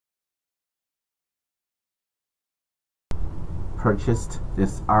purchased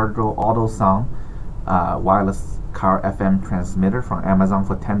this Aduro auto sound wireless car FM transmitter from Amazon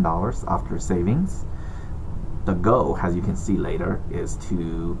for $10 after savings. The goal, as you can see later, is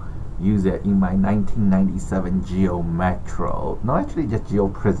to use it in my 1997 Geo Metro, no, actually just Geo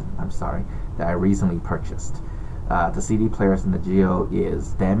Prism, I'm sorry, that I recently purchased. The CD players in the Geo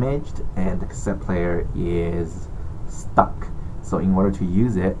is damaged and the cassette player is stuck. So in order to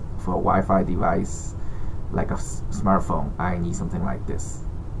use it for a Wi-Fi device like a smartphone, I need something like this.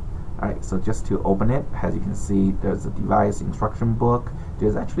 Alright, so just to open it, as you can see, there's a device instruction book.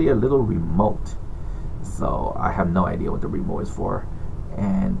 There's actually a little remote. So I have no idea what the remote is for.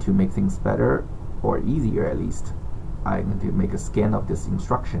 And to make things better, or easier at least, I'm going to make a scan of this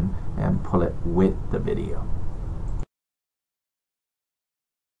instruction and pull it with the video.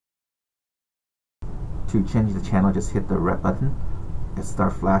 To change the channel, just hit the red button. It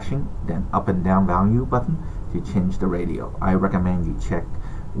starts flashing, then up and down value button to change the radio. I recommend you check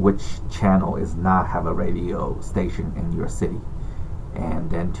which channel is not have a radio station in your city.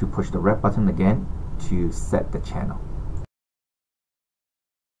 And then to push the red button again to set the channel.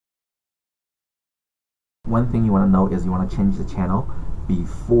 One thing you want to know is you want to change the channel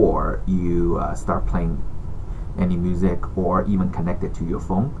before you start playing any music or even connect it to your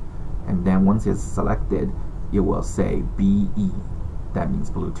phone. And then once it's selected, it will say BE. That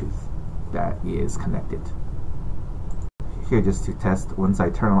means Bluetooth. That is connected. Here, just to test, once I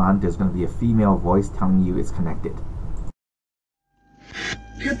turn on, there's going to be a female voice telling you it's connected.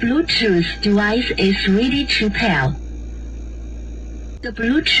 The Bluetooth device is ready to pair. The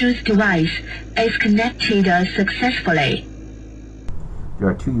Bluetooth device is connected successfully. There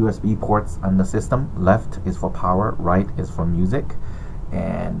are two USB ports on the system. Left is for power, right is for music.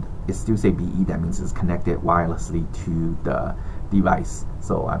 And it still say BE, that means it's connected wirelessly to the device.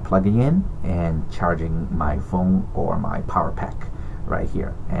 So I'm plugging in and charging my phone or my power pack right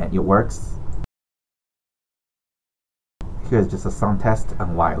here, and it works. Here's just a sound test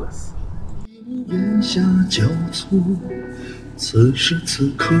on wireless.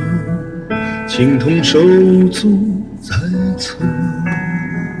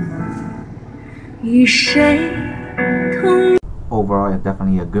 Overall, it's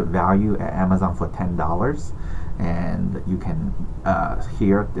definitely a good value at Amazon for $10, and you can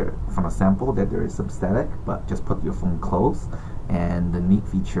hear there from a sample that there is some static, but just put your phone close. And the neat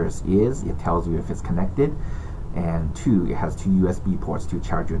features is it tells you if it's connected, and two, it has two USB ports to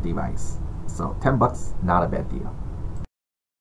charge your device. So $10, not a bad deal.